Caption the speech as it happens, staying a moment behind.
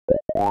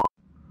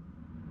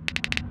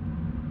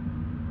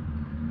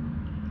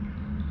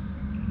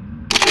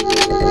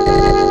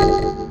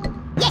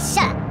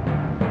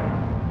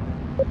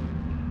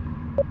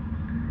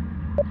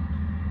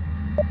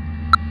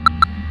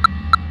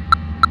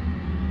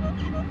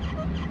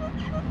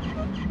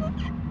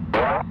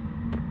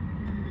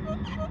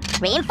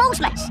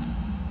Reinforcements.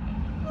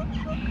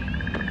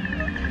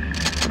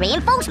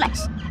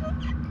 Reinforcements.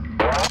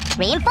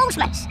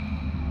 Reinforcements.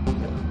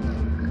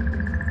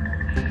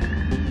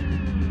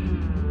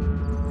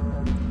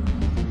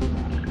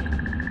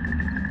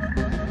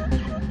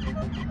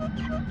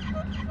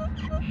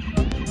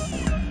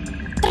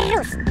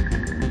 Truth.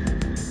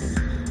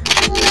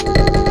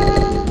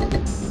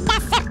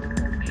 Yes, sir.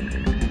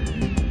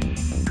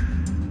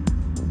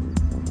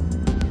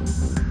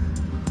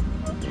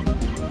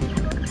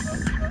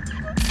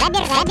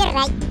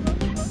 Right.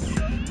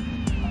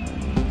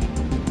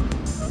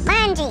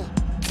 Manji.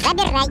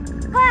 Right.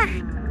 Wah.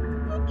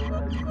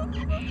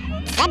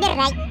 Right.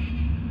 Right.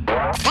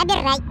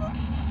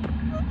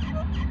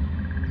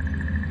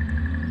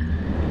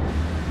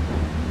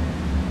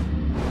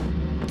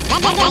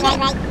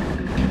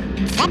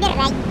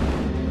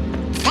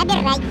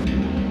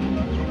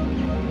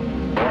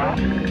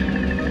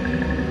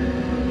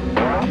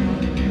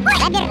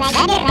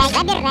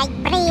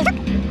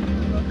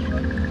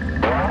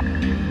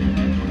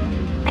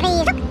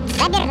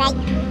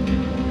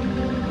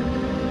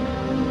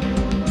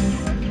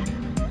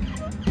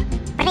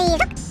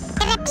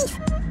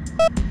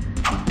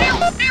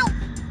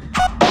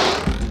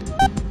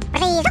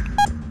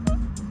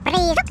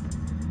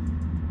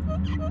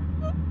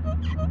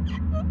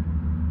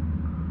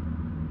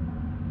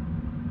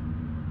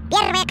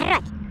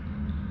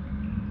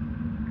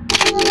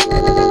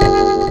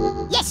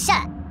 Yes,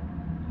 sir.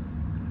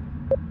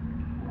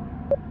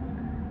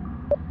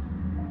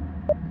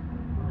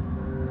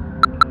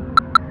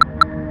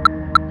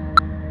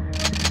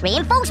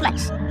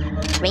 Reinforcements.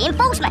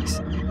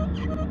 Reinforcements.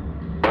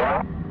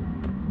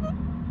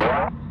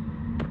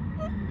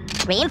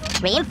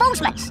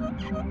 Reinforcements.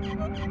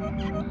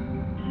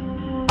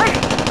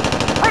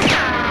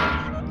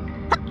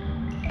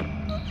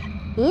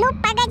 Ну,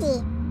 погоди.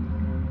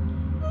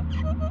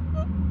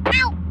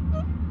 Ау!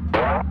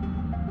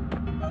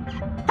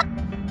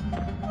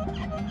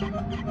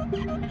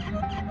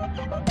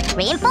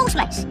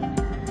 Reinforcements.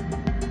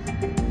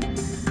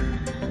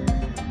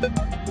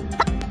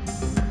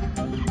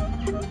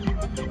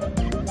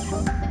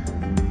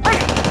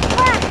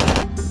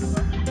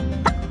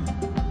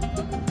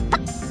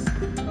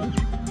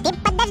 Ты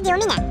подожди у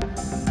меня.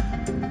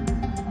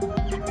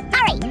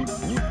 Hurry.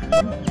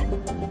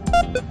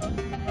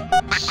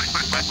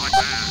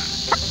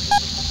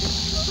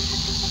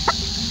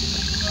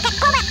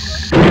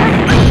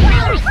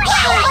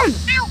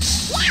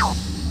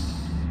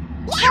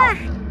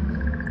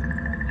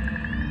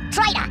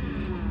 Traitor!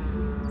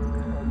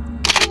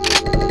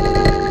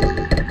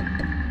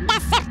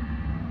 Yes, sir.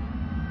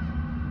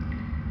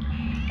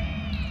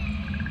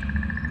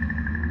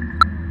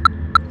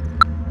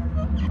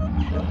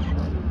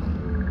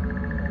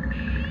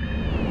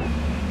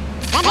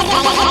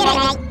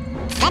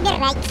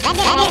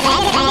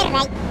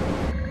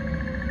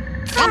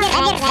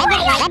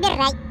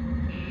 Right.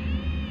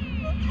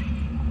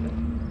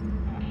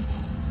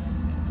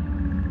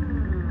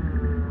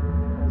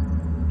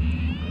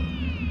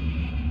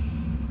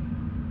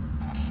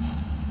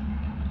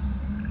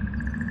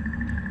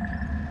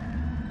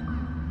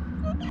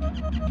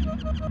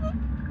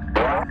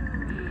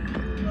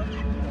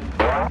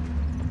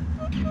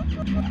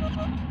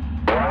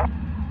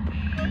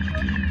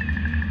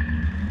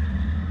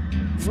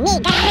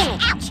 Sneak.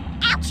 Ouch!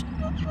 Ouch!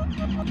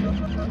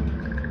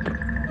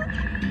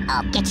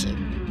 I'll get you.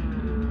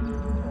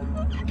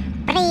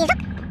 Breathe up.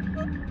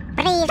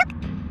 Breathe up.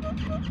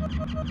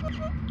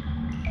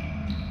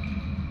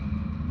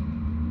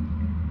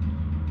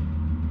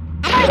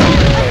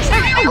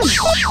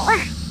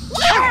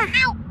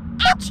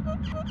 Ouch!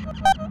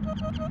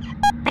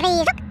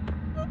 Breathe up.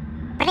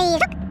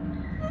 Breathe up.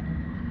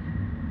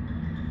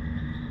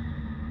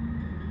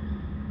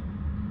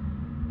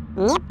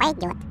 Не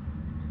пойдет.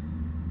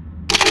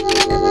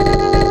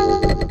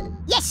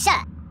 Yes, sir.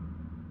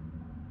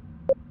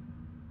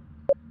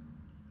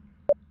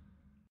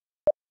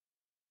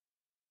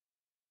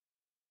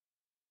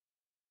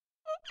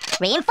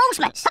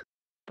 Reinforcements.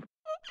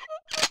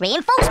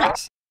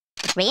 Reinforcements.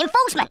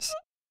 Reinforcements.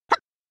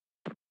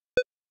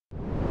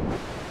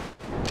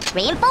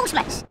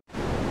 Reinforcements.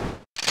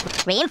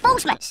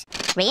 Reinforcements.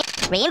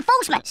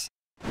 Reinforcements.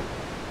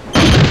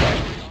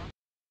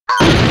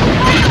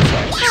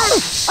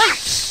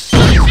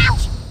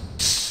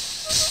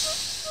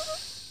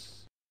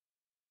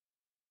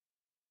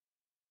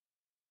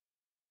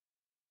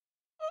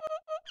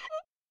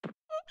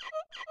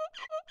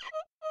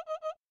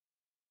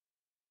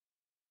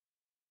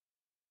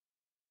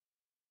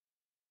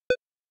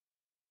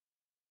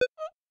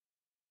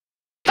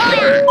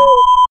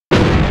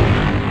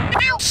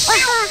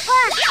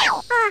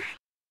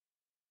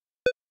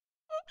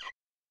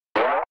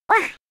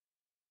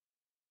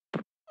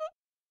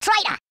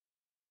 Traitor!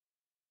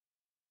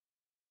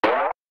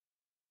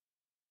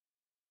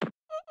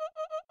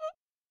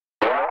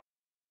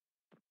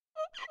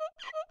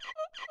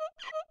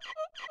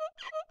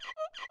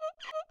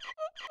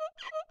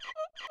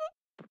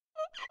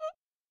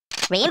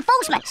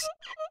 Reinforcements.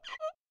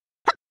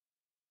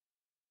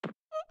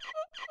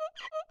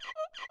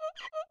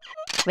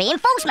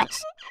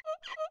 Reinforcements.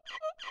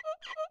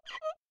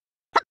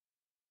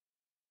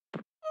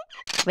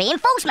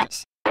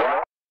 Reinforcements.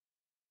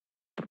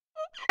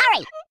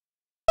 Hurry!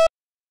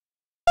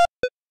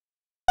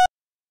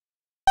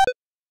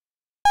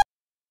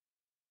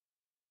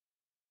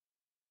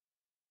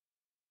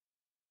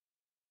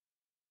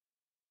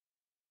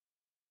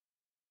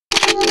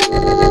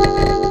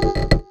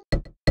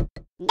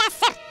 Yes,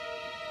 sir.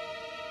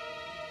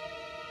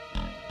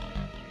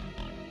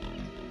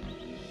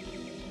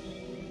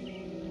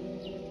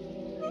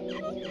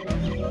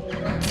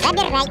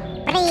 Further right,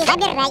 please.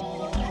 Further right,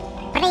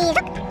 please.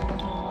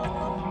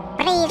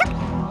 Please.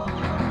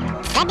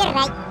 Further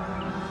right.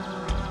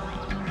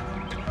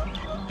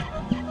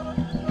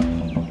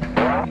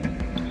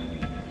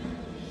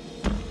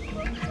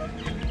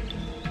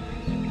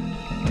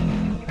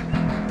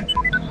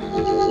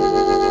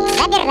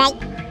 Further right.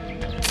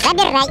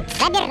 Further right.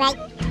 Further right.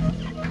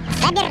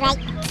 Further right. Further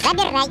right.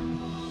 Further right.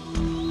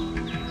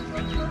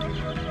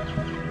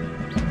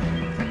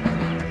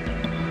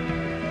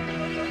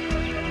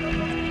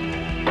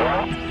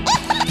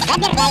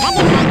 Further right.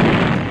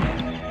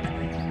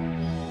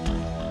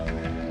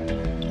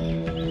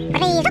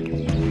 Please.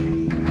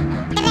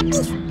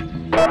 Repeat.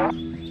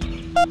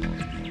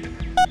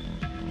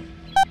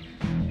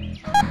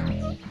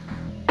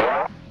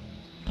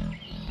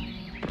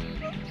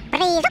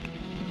 Please.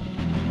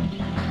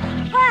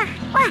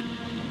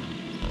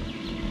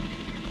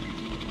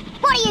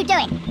 What are you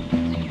doing?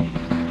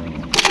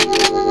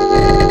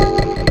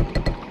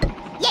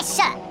 Yes,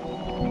 sir.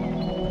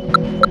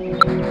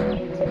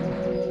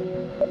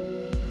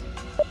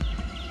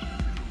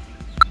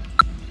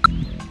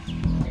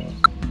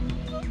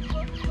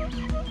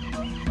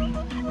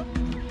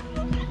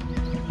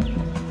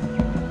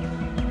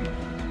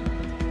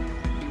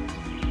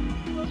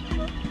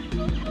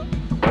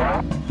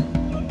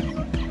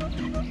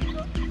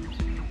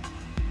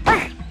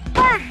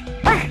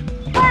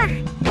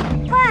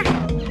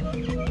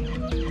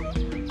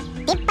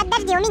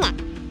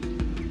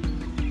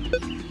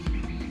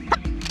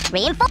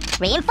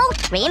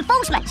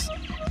 Reinforcements.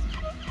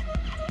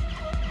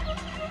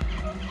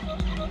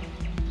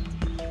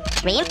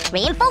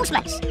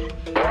 Reinforcements.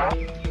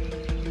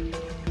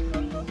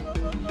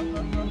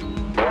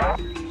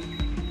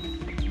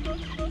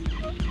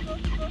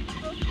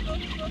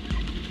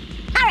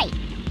 Hurry!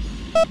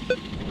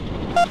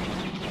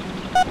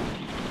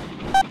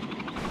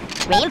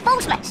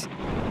 Reinforcements.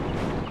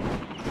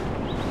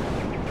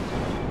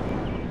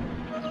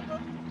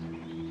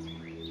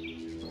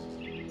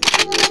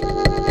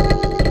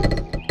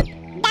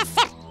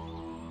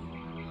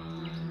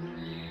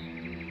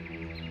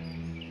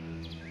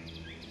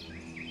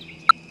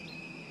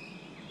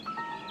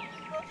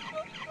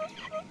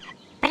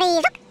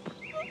 Please.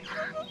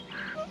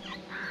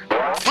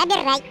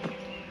 Further right.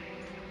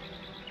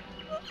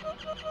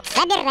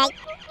 Further right.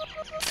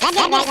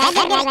 Further right.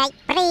 Further right.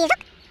 Please.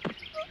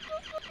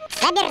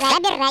 Further right.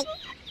 Further right.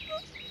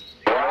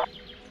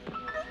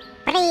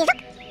 Please.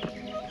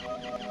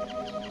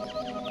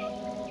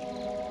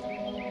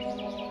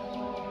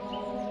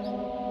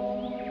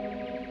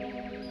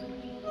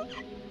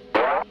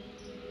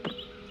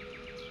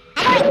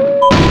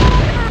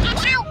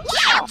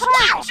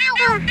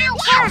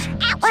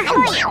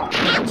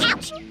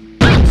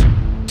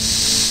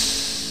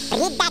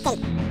 Read that in.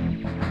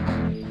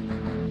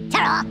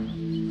 Tara.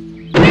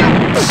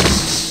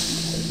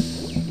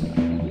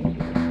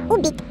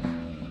 Ubik.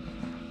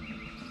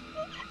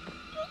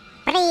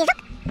 Please.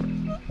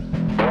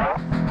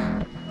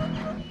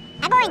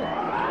 Aboard.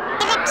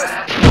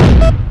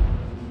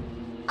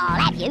 I'll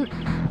have you.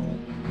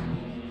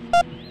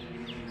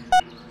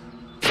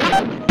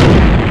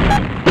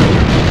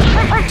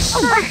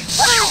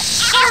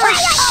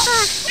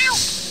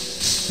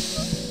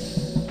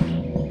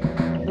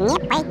 Не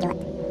пойдет.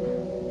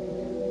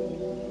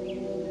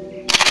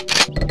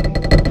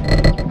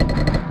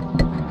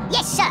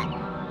 Yes, sir.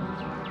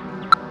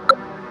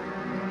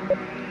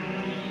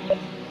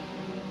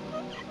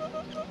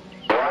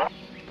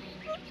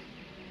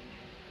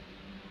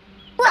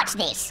 What's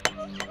this?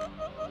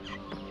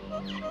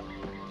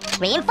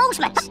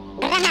 Reinforcements.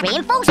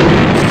 Reinforcements.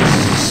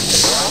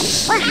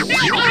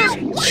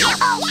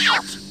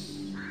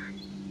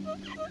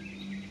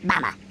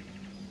 Bummer.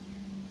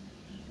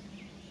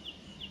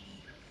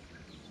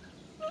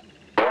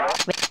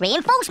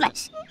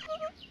 Reinforcements.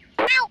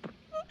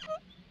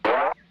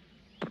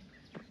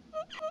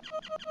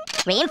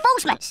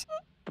 Reinforcements.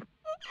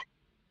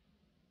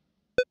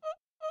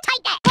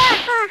 Take that.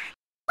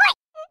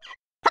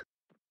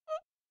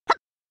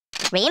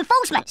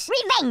 Reinforcements.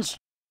 Revenge.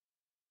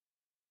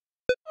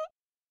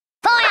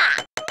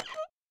 Fire.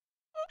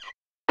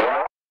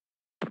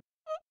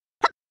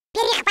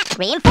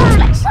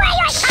 Reinforcements.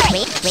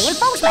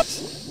 Reinforcements.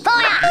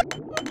 Fire.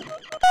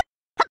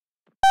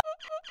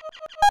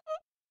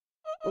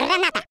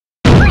 Granata.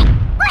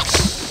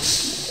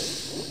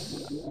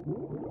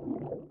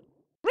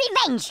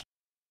 Revenge.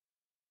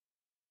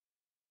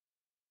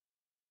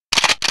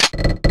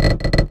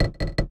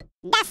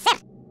 Yes, sir.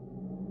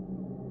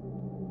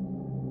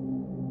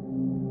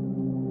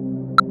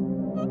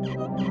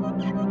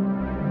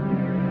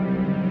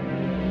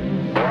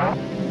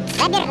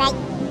 Weather right.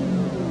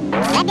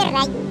 Weather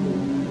right.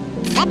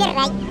 Weather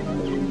right.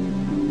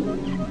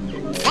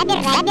 Weather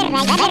right. Weather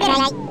right.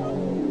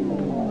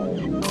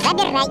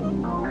 Weather right. Weather right.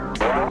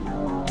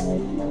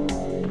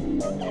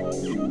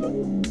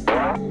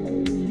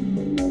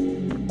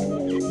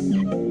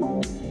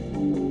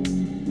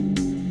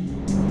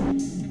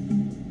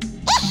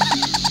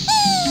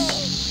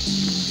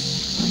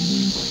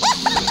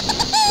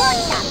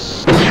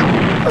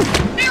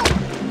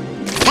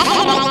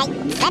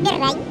 Weather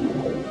right.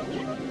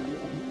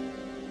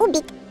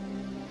 Ubik.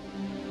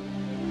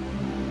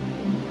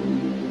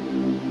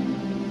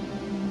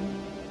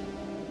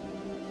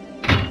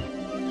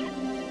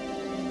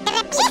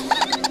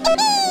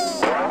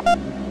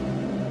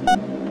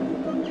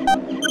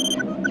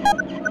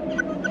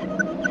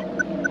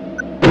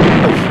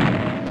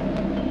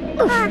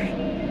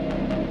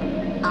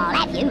 I'll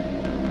have you.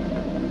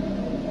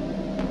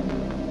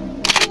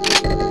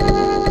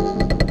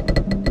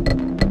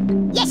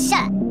 Yes,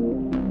 sir.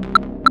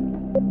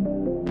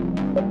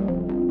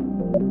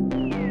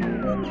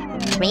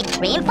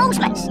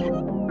 Reinforcements.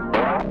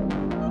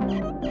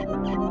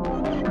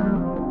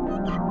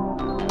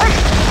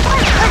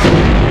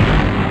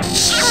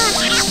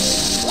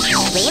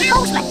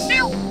 Reinforcements.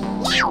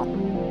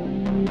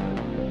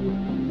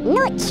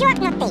 No,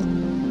 чокнутый.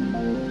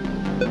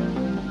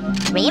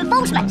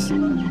 Reinforcements.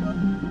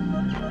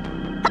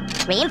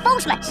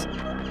 Reinforcements.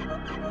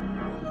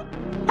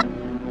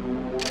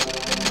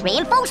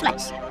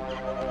 Reinforcements.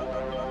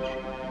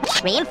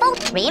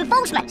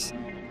 Reinforcements.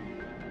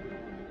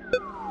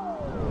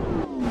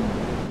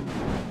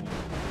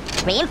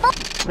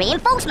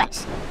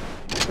 Reinforcements.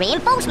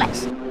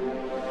 Reinforcements.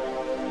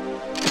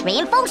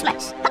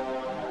 Reinforcements.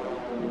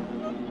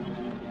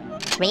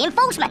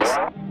 Reinforcements.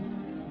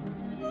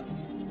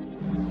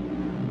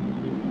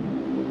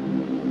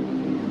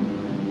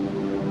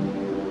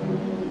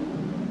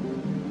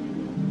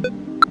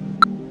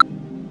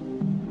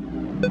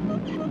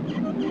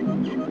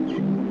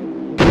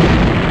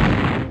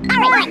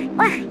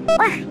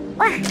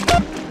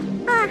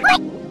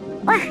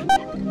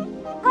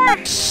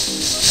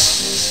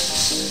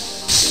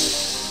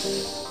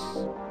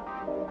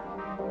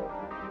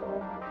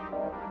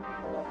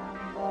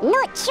 Ну,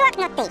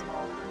 чокнутый.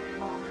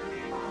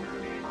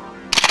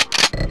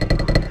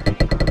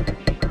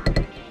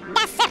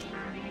 Да, сэр.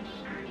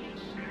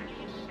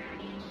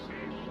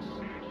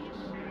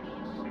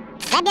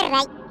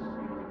 Забирай.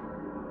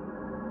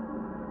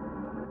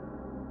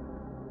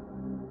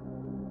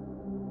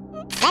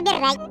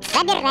 Забирай,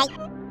 забирай.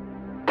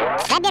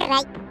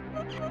 Забирай.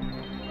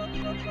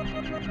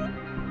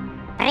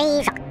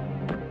 Прыжок.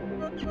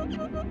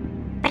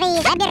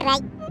 Забирай.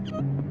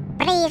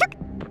 Прыжок.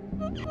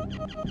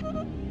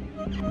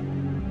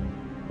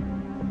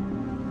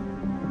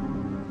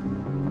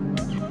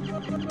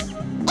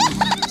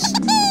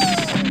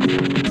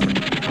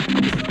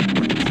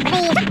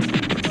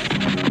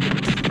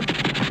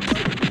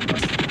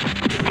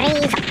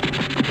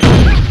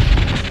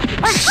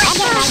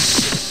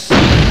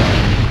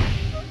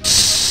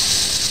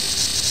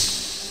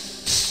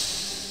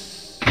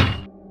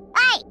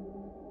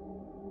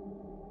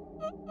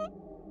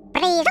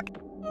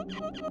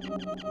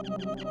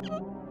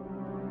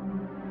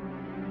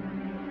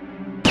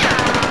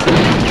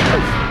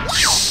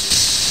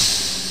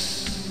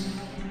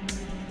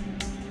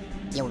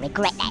 You'll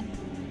regret that.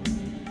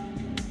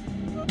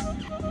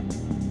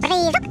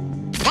 Прыжок.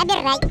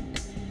 Забирай.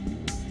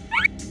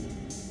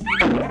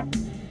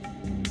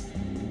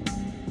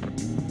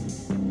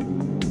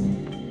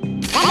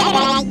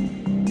 Забирай.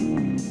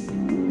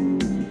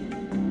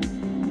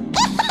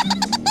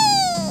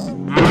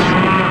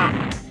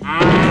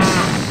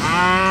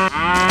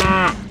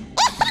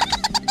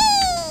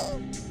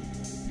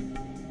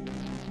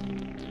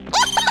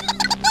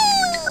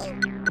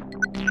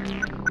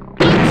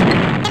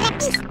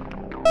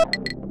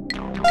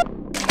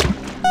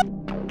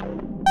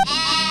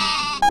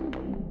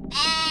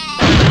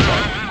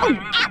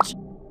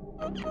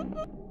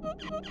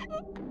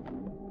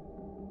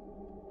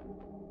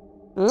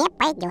 Не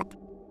пойдет.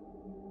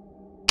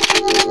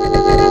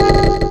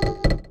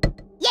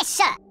 Yes,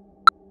 sir.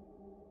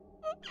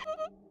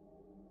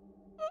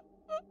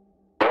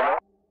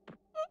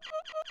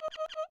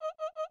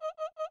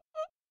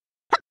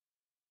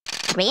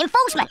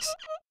 Reinforcements.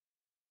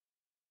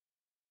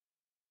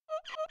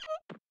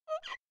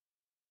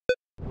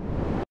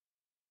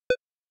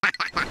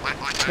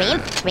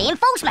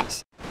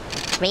 Reinforcements.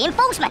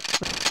 Reinforcements.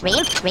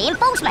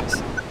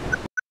 Reinforcements.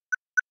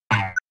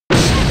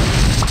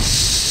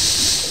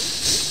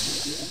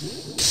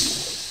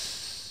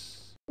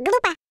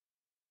 Глупо.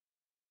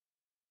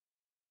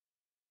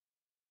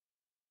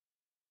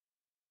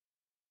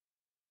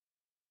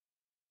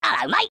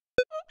 Hello, mate.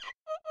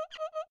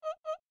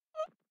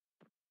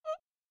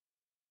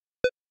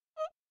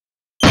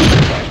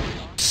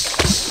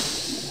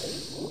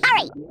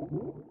 Hurry.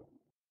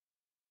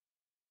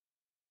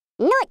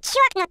 Ну,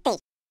 чокнутый.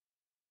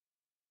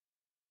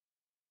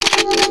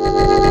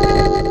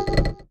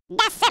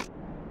 Да, сэр.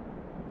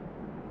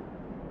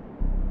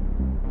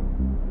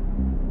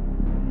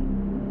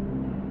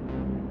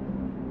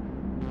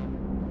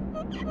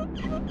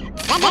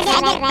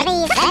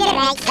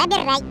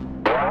 Забирай.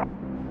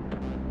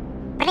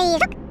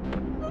 Призук.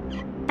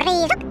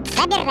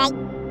 Забирай.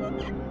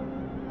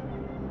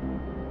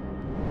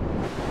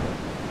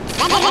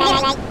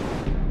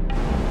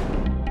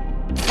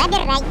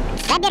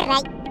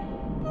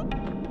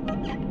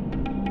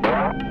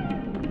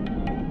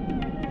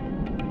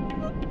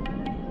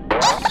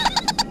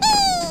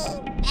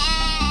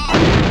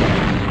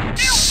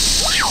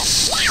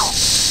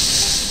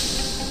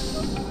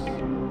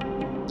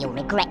 You'll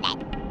regret that.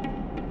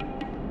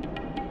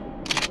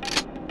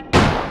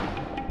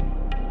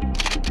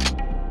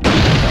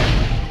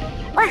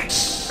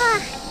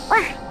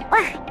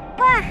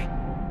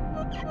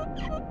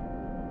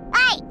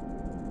 Hey!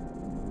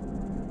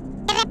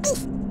 Terapis!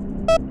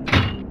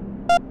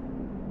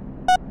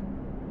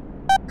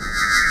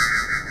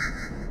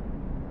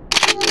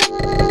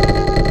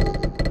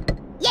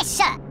 Yes,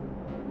 sir!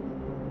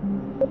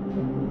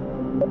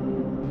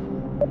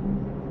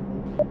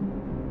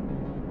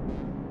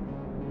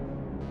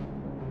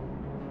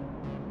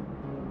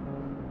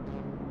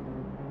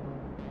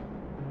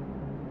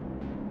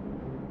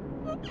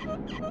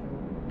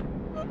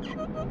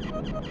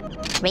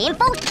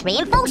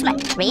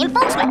 Reinforcements!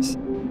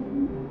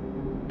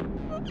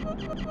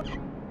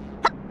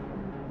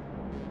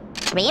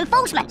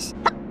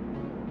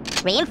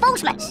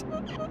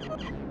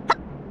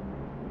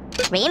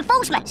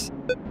 Reinforcements!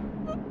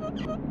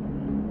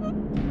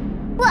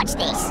 What's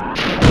this?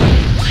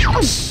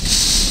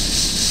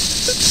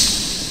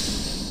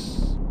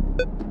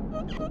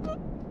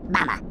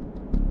 Mama.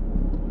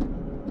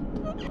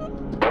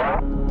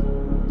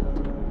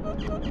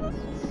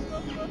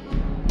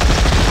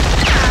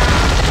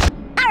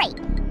 Hurry!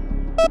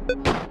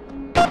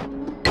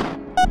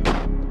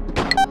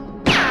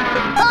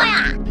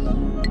 Fire!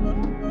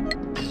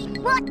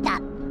 What the?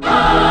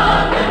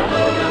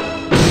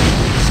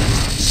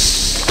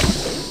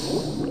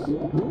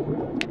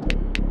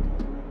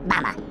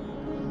 Mama.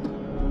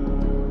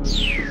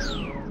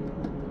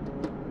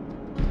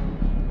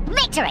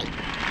 Victory!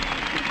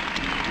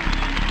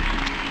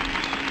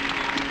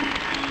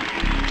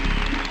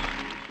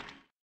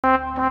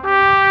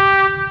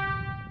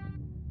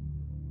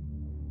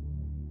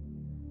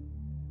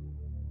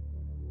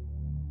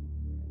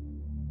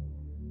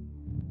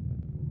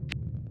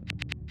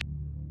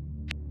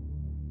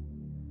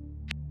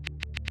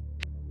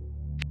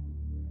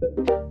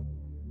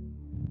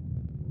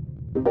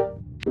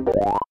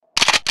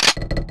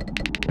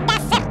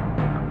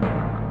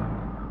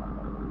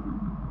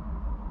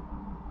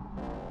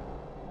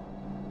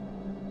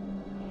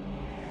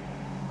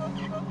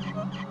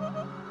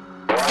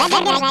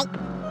 Right.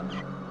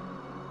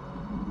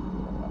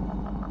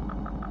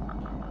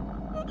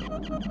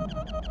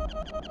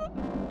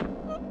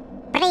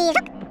 Please.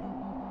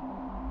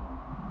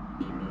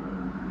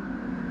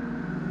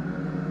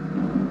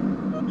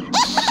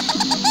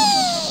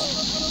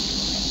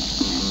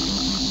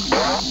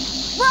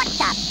 What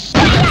the?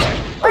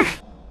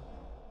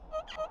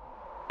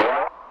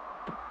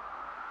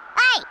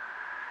 Эй!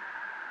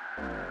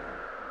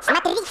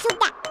 Смотри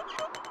сюда!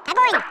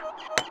 Огонь!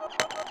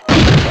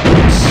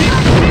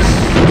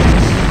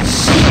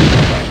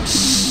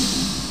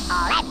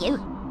 I'll have you.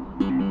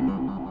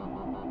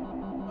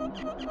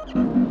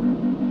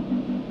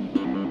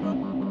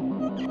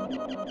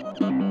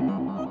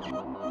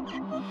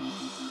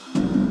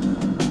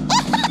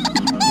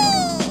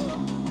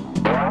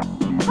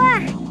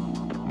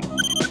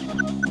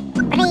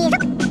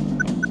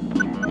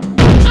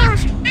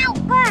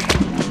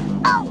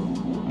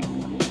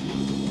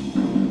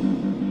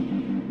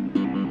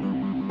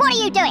 What are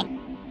you doing?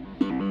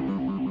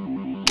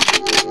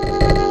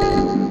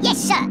 Yes,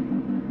 sir.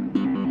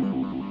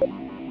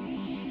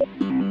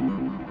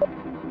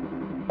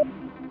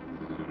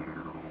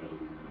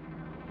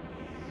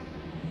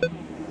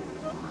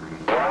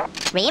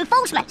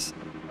 Reinforcements.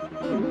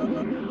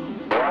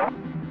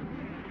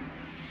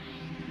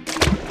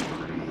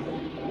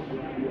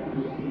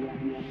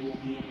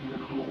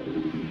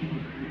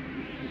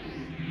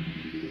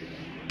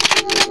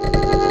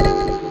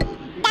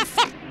 That's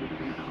it.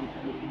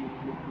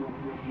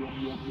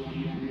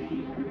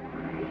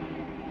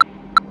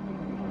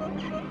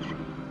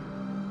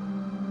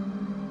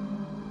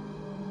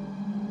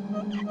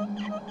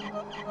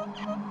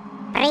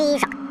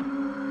 Призрак.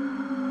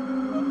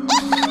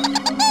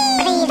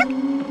 Призрак.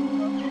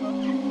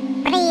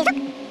 Призрак.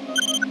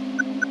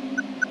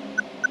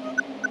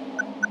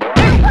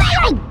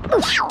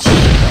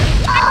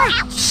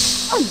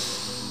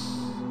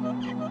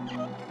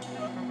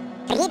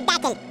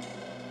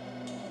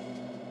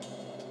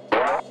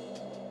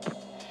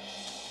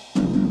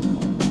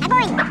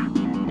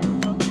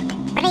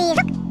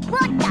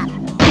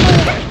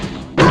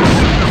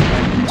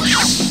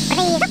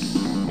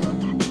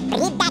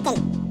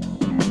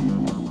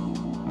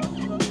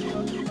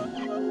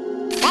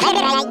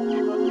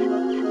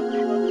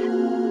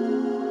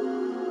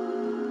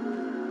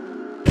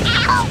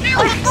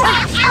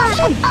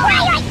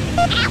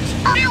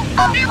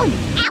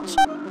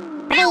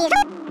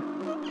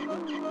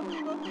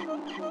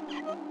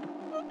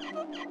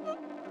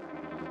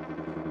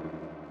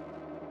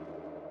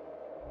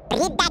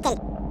 Предатель!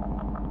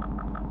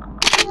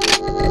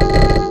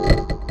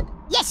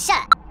 Yes,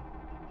 sir!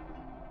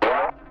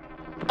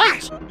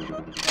 Ouch!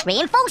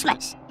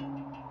 Reinforcements!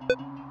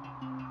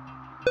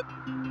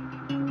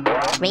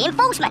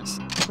 Reinforcements!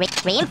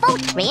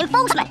 Reinforcements!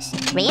 Reinforcements!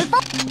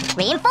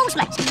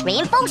 Reinforcements!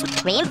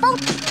 Reinforcements!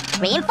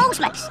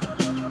 Reinforcements!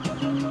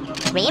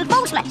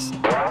 Reinforcements!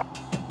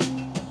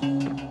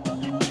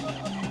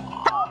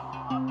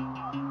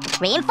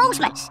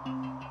 Reinforcements!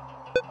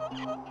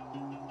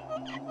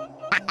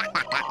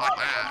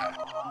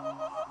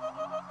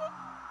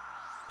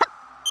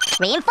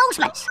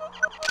 Reinforcements!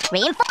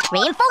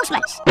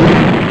 Reinforcements!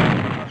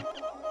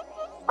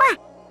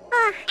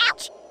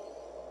 Ouch!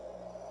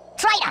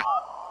 Traitor!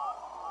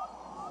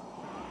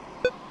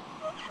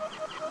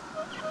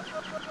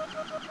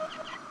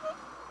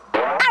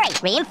 Hurry!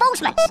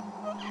 Reinforcements!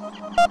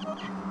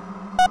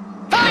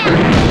 Fire!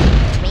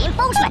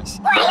 Reinforcements!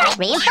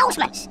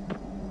 Reinforcements!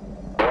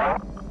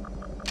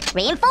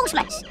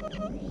 Reinforcements!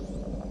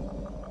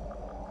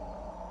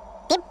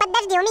 Ты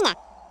подожди у меня.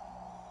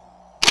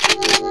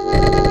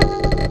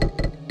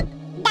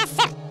 Да,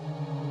 сэр.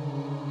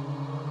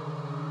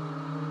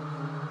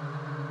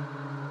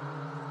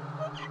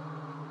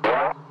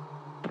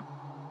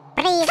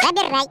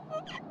 Забирай.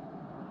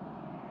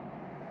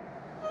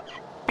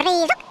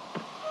 Прыжок.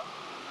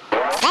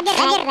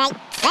 Забирай.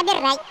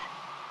 Забирай.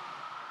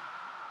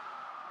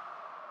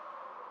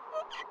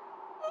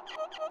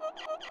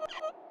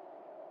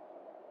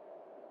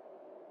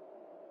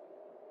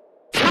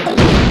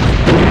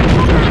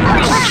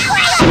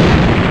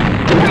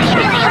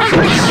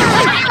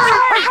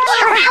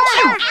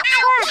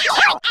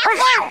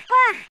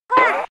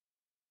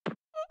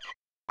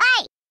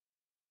 Ай!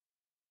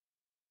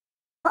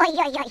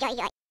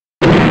 Ой-ой-ой-ой-ой.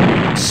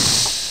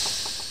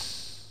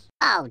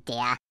 Oh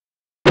dear.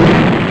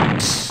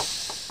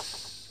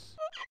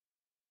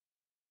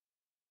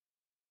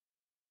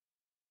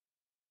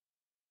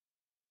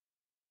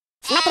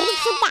 Смотри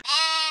сюда.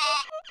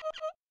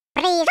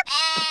 Прыжок.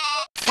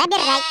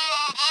 Забирай.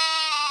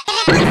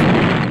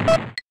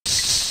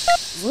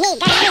 Змей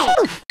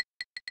горный.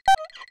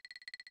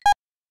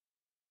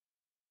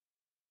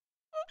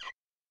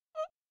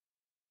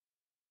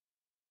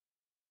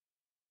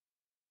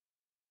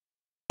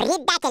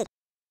 Предатель.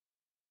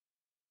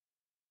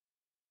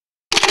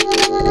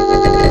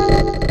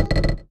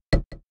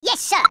 Yes,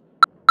 sir.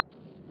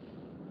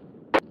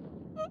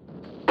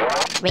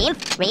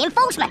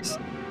 Reinforcements.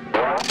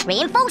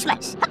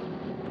 Reinforcements.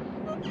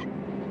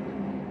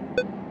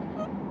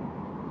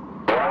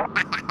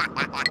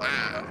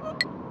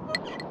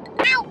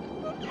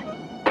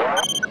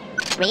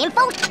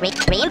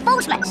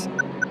 Reinforcements.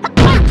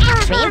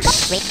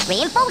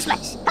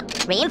 Reinforcements.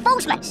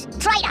 Reinforcements.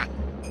 Traitor.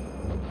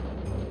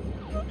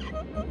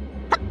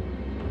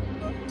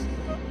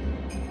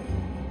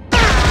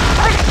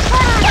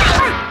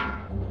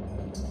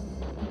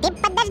 Ты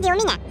подожди у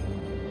меня.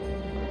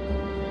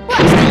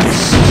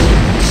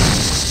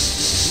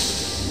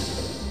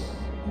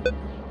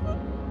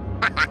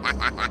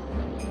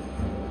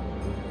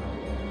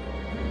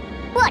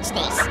 Watch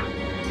this.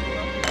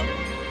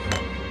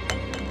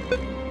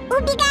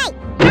 Убегай!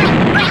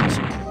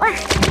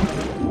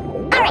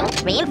 Hurry!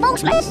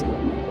 Reinforcements!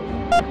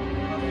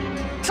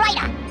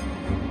 Traitor!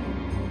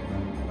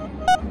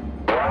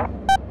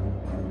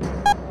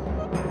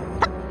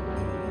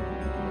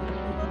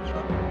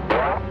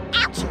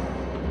 Ouch!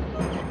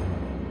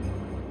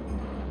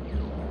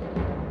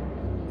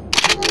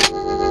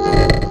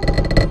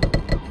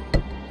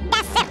 Да,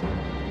 сэр!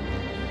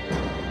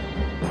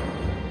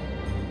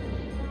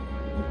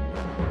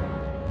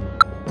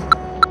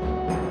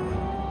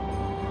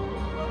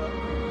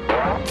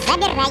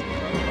 Забирай!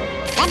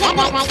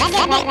 Забирай!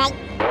 Забирай!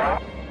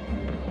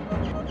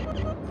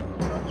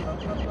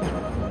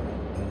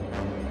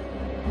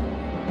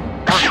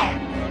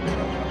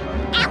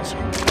 Ouch!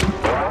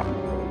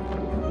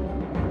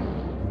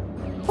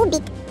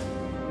 Убит!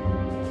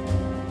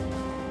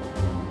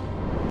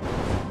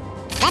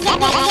 Забирай!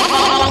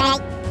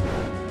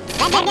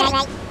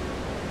 Забирай!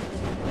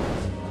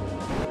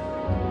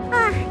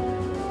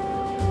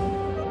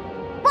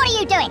 What are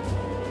you doing?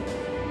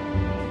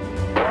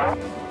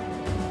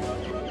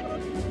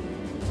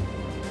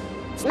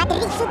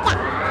 Смотри сюда!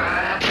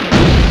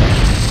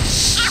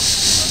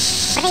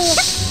 Прыжок!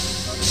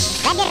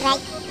 Забирай!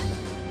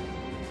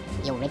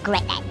 You'll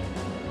regret that.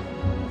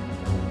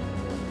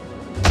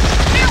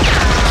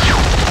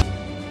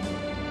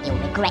 You'll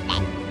regret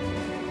that.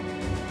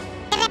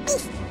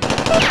 Торопись!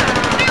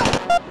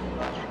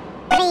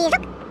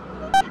 Прыжок!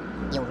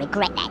 You'll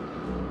regret that.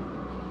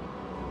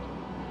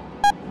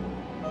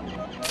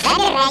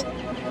 Забирай!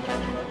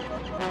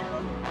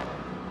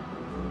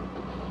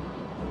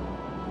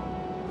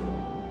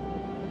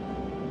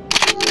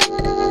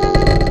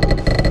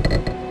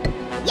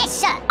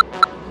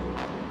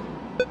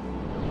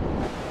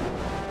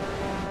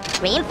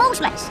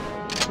 Reinforcements.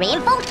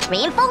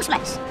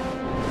 Reinforcements.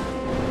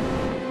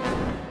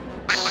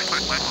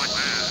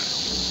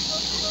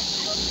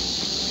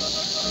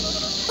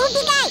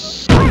 Убегай!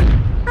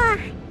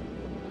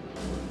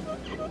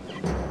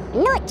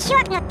 Ну,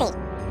 чёртнутый!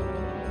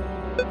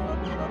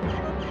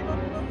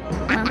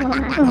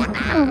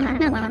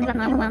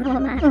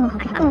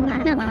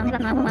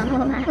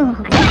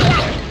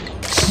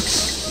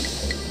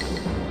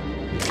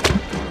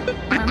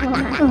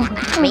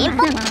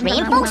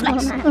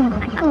 Reinforcements.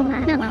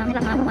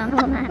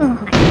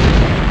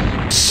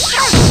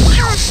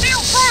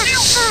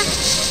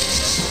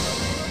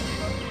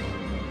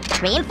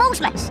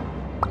 Reinforcements.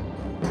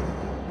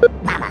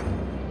 Mama.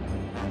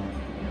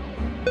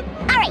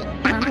 Hurry.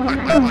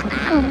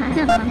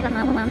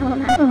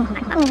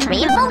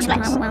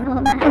 Reinforcements.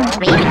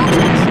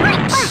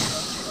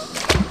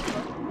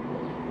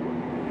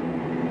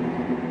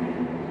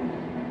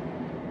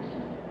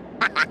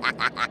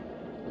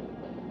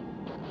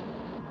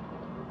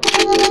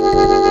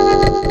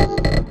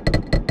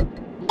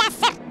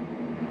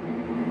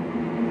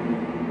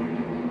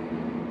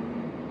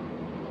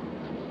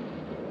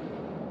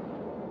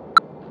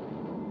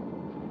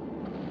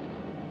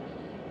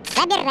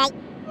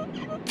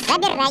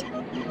 Забирай.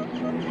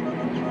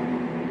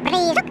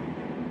 Прыжок.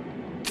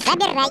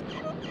 Забирай.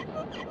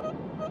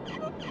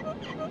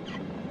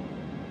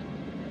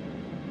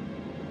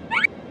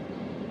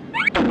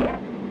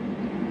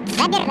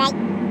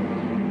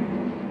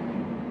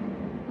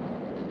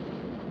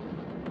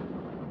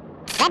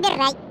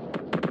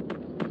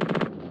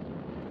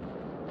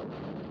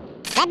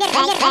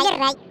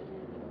 Забирай.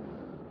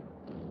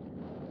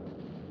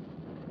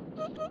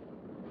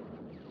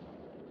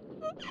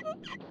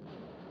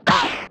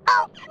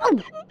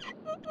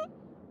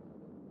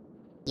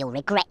 You'll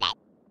regret that.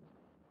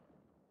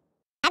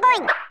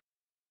 Огонь!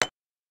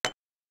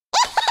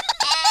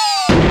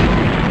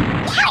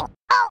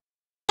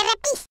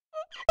 Торопись!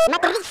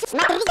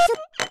 Смотри!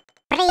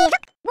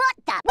 Прыжок! Вот!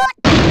 Прыжок!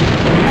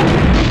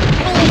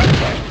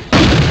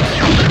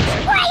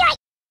 Ой-ой!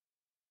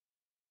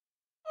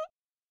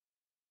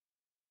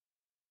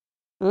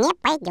 Не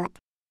пойдет.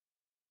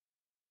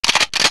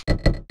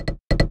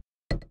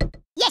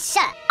 Yes,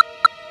 sir!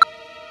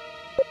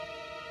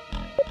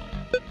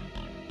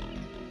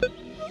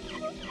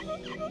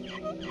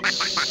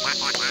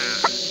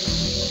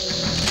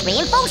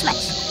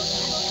 Reinforcements.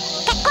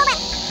 Какого?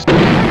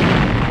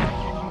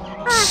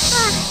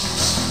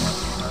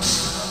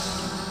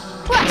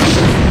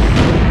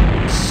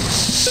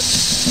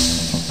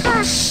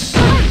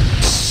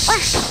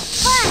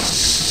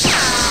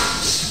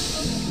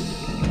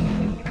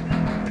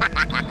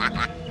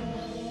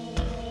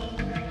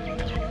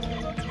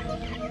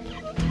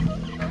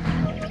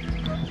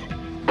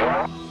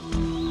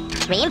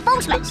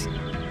 Reinforcements.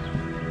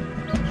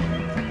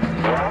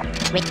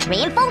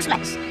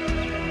 Reinforcements.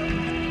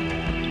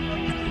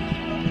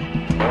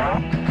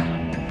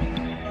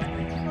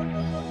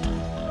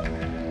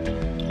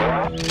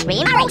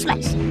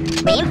 Reinforcements.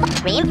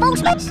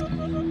 Reinforcements.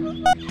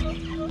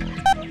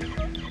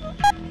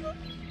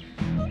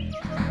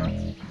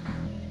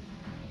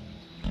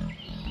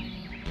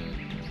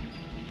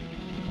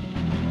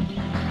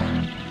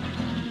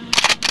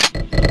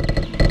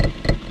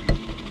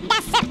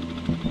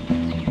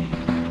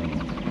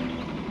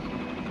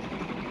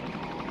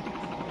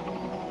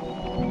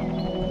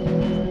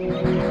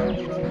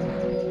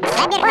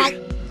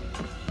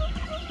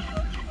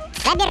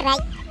 Забирай.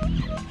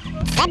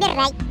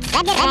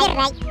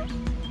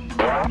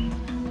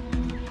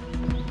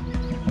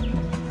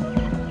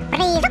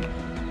 Прыжок.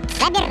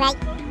 Забирай.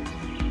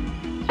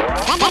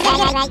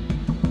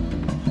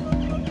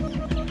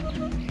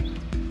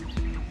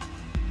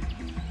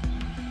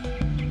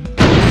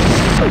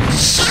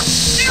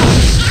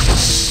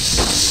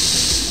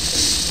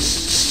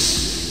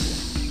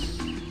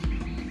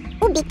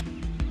 Убит.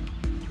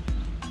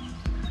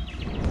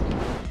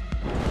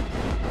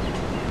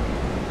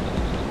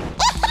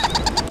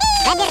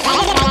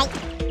 Забирай.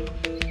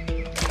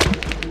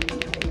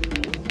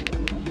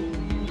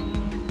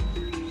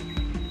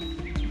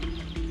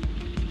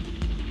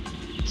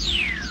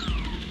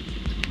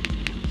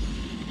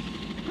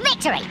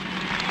 Victory!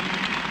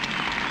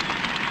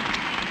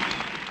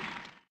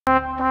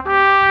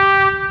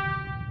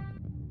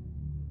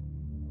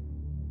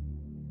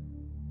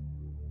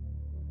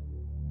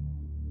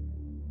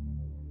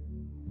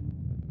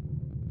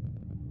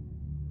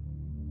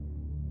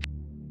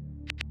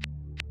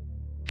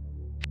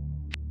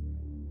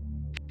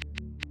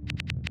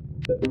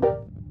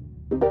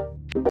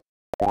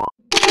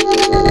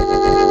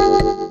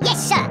 Yes,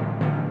 sir!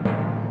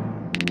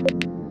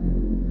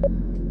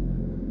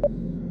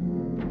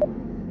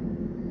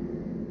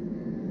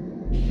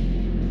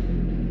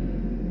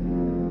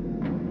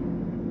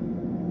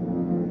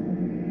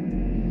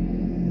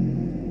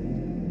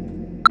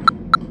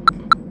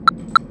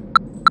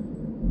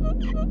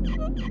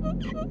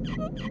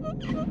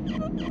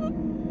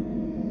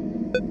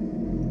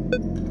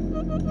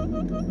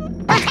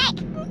 Attack!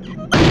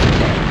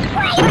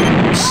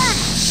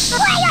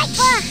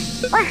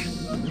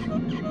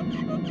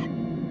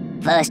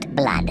 First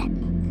blood.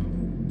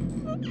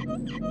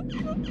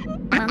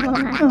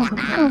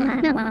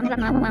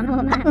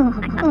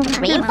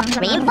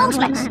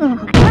 Reinforcements.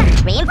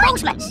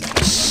 Reinforcements.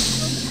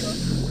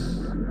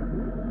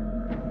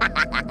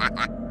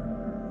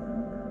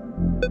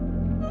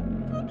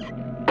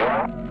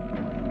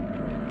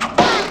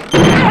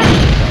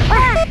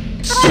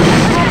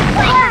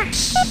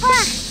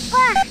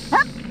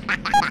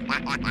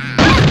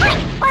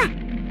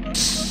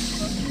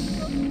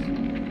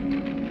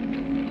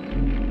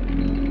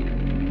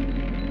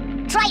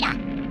 Traitor.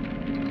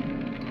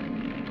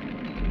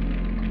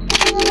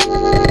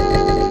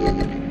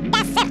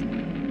 Yes, sir.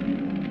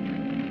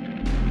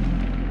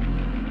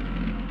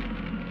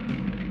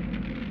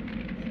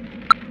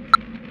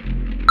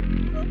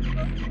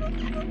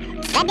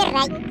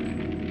 Забирай.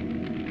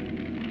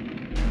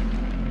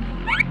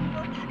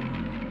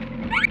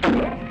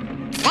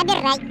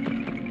 Забирай.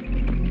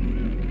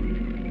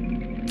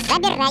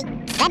 Забирай.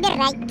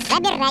 Забирай.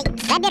 Забирай.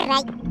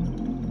 Забирай.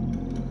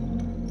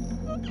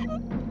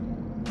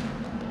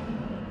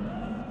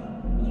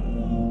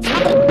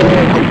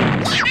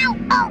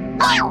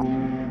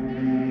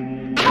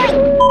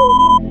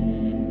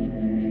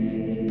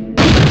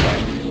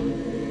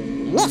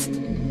 Missed.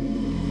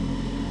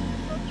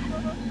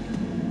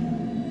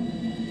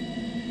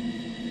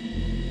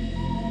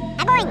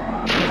 Огонь!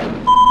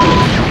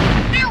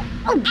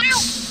 Ау! Ау!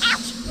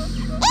 Ouch!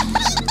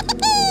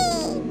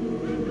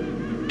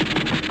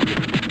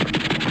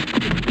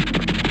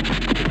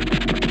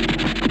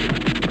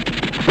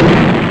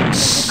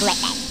 Regret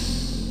that.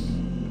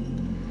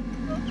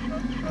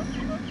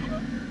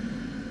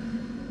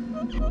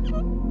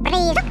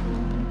 Прыжок.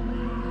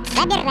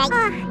 Забирай.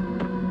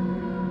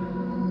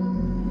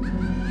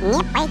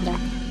 Не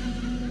пойдет.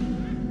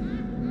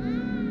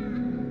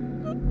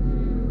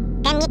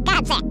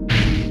 Камикадзе.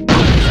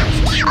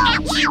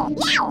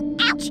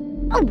 Ouch!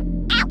 Oh,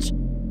 ouch!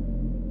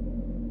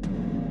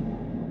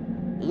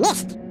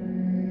 Missed.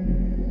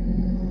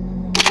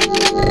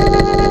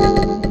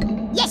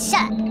 Yes,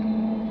 sir.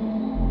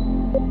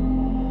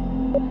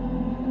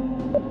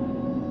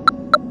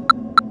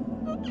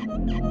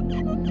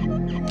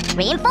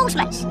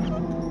 Reinforcements.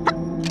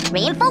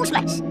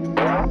 Reinforcements.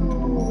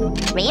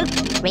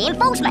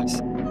 Reinforcements.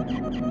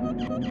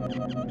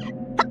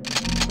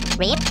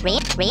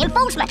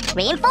 Reinforcements.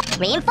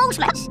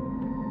 Reinforcements.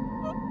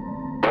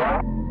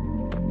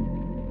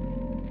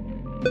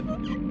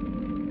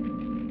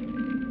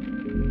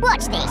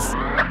 What's this?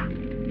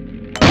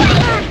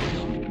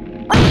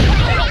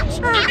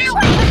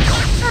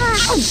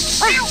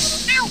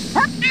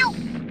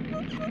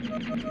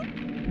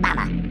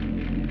 Bummer.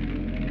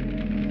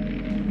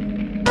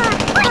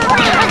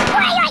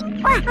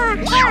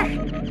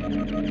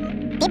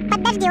 Ты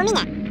подожди у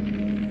меня.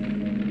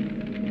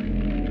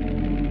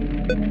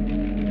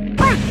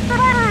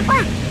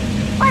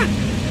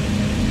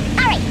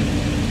 Hurry.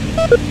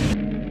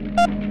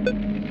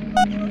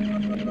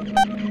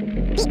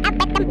 Ты об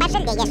этом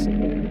пожалеешь.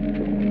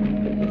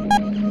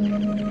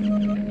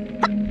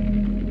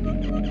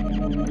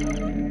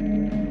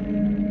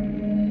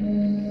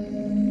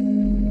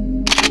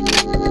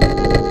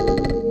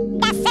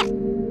 Да, сэр.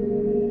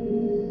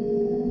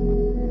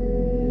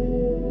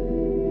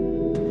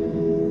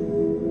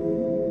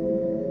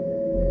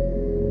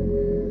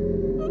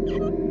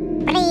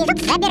 Прыжок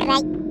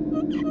забирай.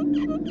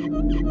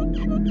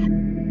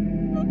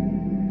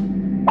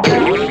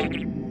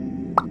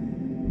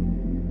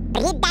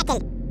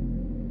 Предатель.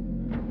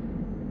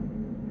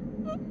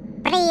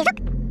 Прыжок.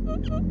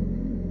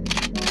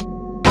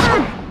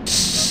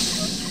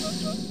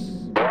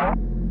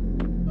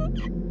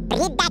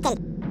 Предатель.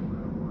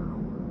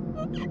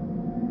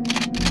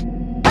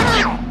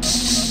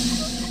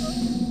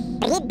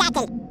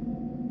 Предатель.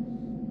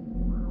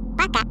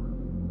 Пока.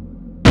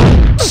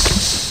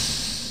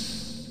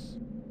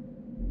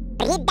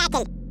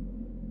 Предатель.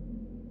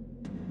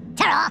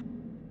 Террор.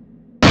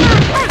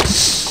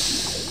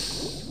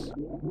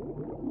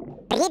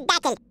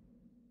 Предатель.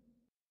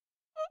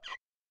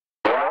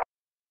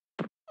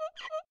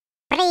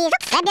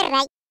 Прыжок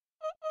забирай.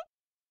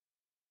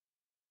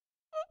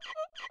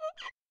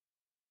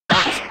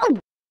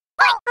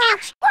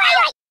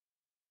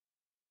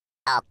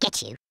 I'll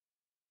get you.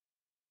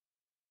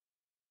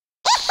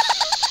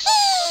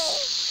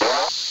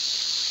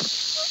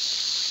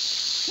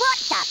 What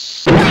the?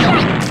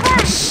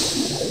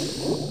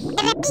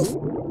 Торопись.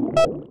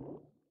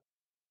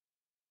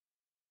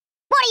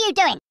 What are you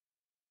doing?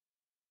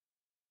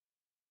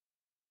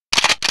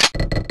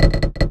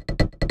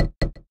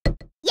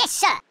 Yes,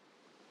 sir.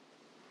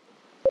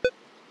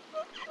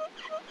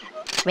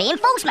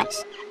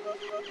 Reinforcements.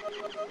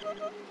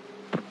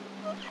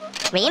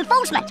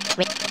 Reinforcements.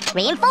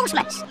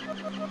 Reinforcements.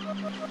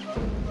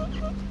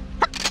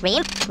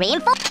 Reinforcements.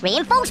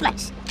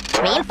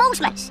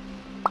 Reinforcements.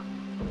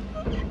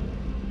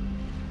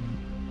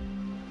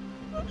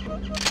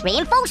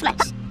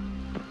 Reinforcements.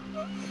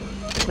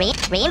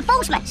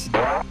 Reinforcements.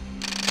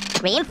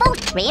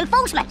 Reinforcements.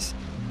 Reinforcements.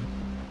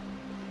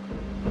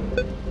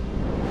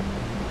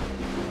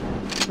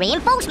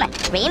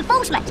 Reinforcements.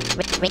 Reinforcements.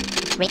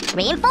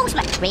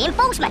 Reinforcements.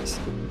 Reinforcements.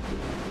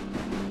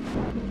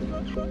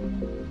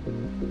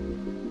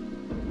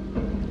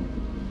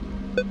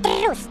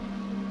 Truce.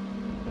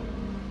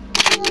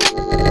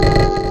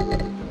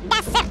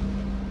 Das, sir.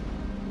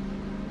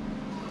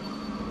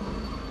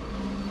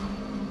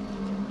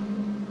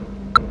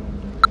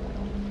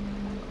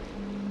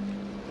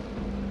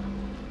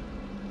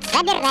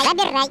 Забирай,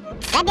 забирай,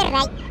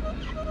 забирай.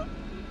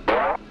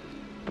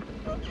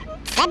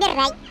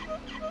 Забирай.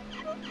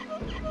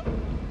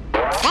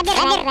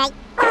 Забирай.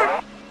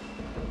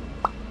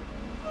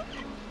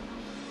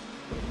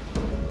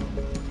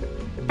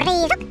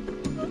 Прыжок.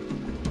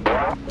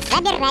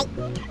 Забирай.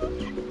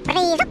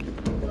 Прыжок.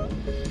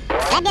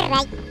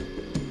 Забирай.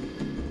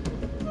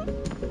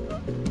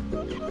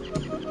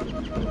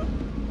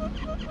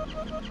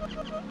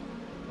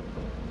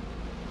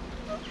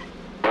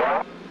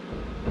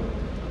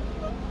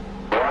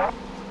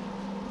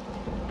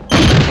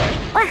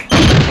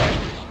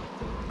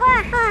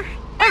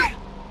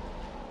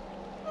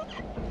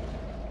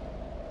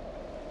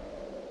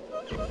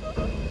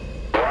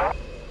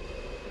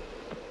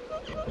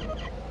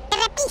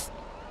 Торопись.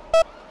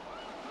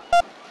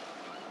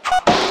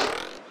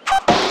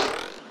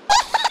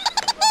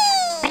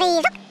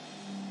 Прыжок.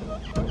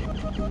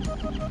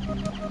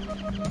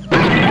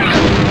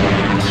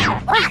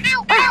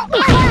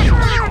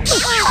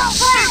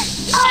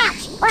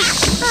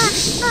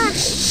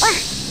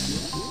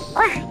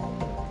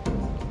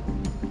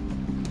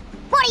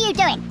 What are you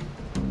doing?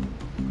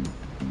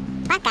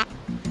 Пока.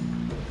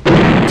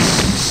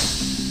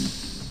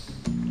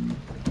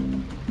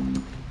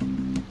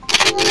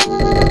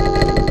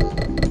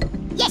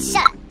 Yes,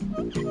 sir.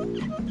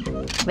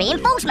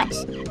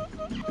 Reinforcements.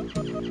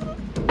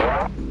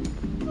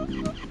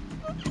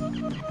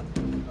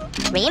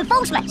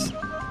 Reinforcements.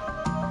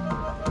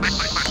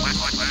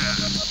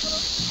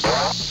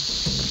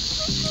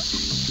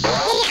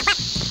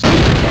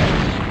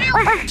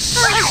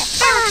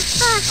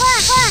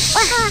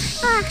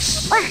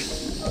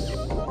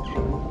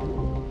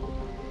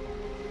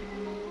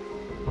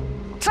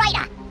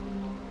 Traitor.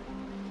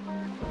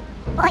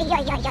 Ой,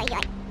 ой, ой, ой,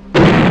 ой.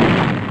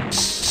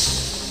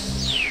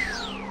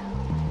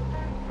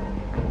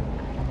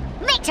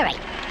 Victory.